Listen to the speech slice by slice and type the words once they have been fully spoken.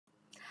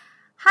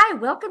Hi,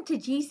 welcome to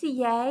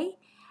GCA,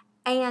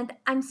 and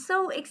I'm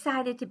so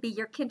excited to be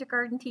your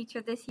kindergarten teacher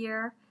this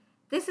year.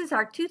 This is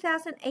our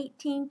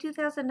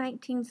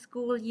 2018-2019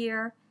 school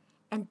year,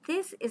 and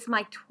this is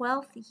my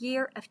 12th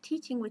year of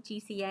teaching with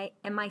GCA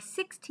and my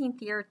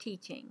 16th year of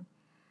teaching.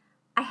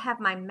 I have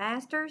my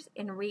master's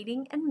in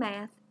reading and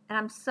math, and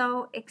I'm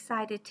so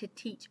excited to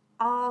teach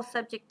all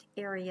subject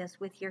areas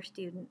with your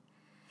student.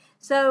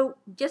 So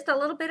just a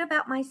little bit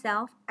about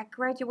myself. I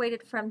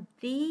graduated from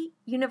the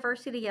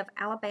University of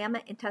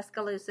Alabama in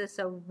Tuscaloosa,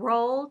 so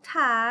roll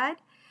tide.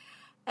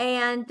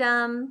 And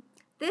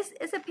this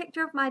is a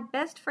picture of my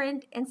best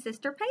friend and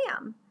sister,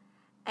 Pam.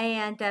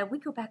 And we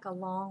go back a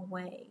long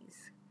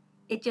ways.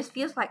 It just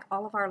feels like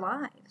all of our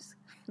lives.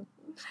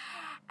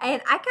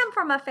 And I come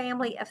from a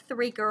family of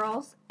 3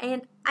 girls,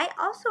 and I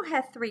also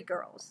have 3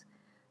 girls.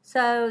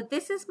 So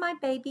this is my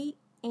baby,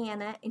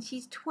 Anna, and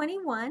she's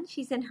 21.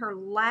 She's in her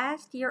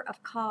last year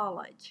of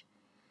college.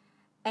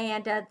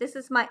 And this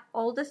is my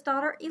oldest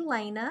daughter,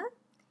 Elena,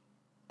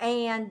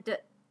 and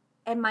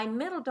my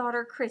middle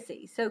daughter,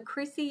 Chrissy. So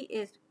Chrissy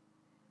is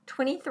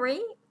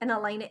 23 and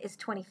Elena is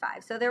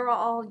 25. So they're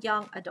all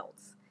young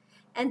adults.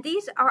 And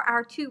these are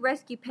our 2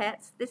 rescue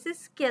pets. This is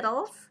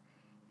Skittles,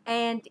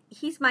 and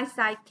he's my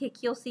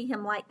sidekick. You'll see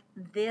him like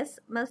this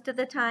most of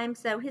the time.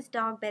 So his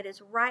dog bed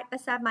is right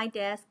beside my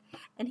desk,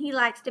 and he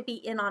likes to be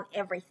in on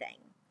everything.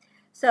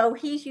 So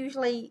he's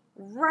usually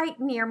right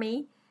near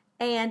me.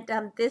 And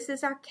this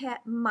is our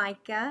cat,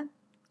 Micah.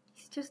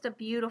 He's just a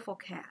beautiful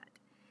cat.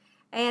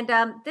 And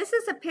this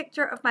is a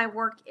picture of my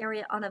work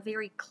area on a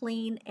very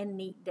clean and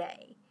neat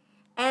day.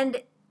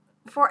 And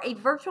for a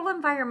virtual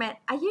environment,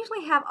 I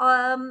usually have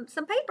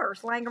some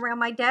papers lying around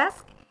my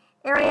desk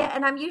area,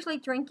 and I'm usually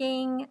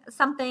drinking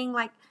something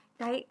like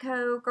Diet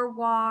Coke or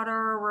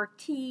water or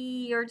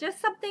tea or just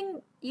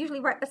something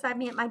usually right beside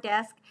me at my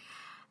desk.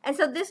 And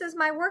so this is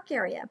my work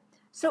area.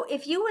 So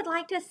if you would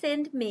like to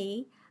send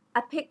me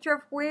a picture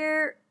of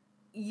where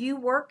you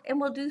work and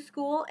will do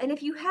school, and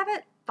if you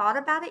haven't thought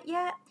about it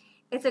yet,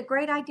 it's a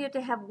great idea to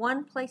have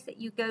one place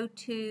that you go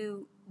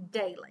to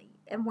daily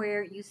and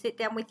where you sit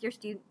down with your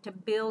student to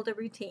build a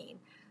routine.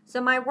 So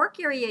my work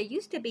area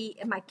used to be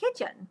in my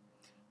kitchen,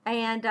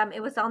 and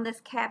it was on this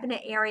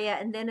cabinet area,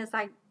 and then as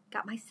I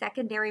got my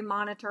secondary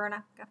monitor and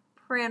a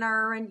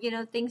printer and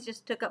things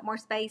just took up more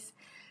space.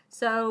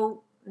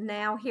 So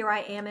now here I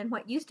am in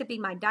what used to be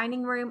my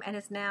dining room and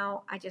is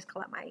now, I just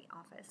call it my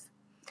office.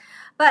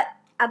 But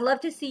I'd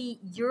love to see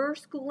your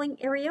schooling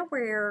area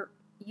where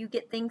you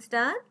get things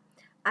done.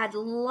 I'd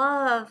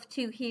love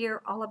to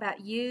hear all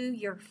about you,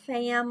 your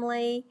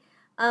family,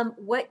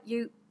 what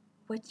you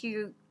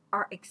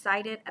are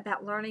excited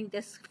about learning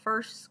this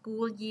first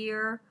school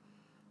year.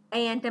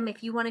 And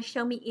if you want to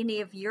show me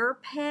any of your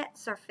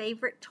pets or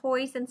favorite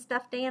toys and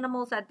stuffed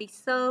animals, I'd be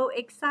so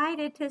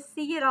excited to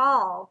see it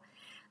all.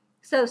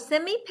 So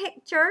send me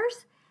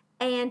pictures,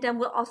 and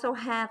we'll also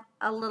have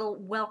a little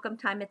welcome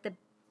time at the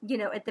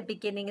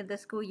beginning of the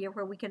school year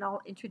where we can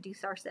all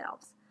introduce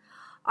ourselves.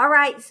 All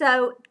right,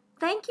 so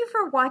thank you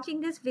for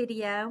watching this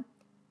video.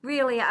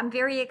 Really, I'm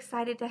very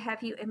excited to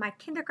have you in my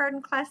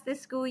kindergarten class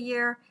this school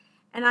year,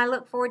 and I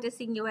look forward to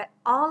seeing you at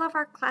all of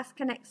our Class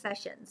Connect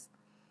sessions.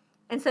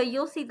 And so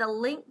you'll see the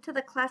link to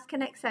the Class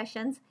Connect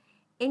sessions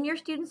in your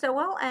Students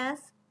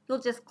OLS.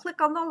 You'll just click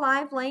on the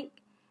live link,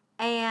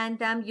 and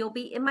you'll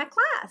be in my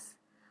class.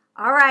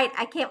 All right,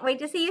 I can't wait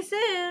to see you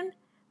soon.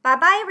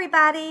 Bye-bye,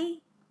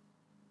 everybody.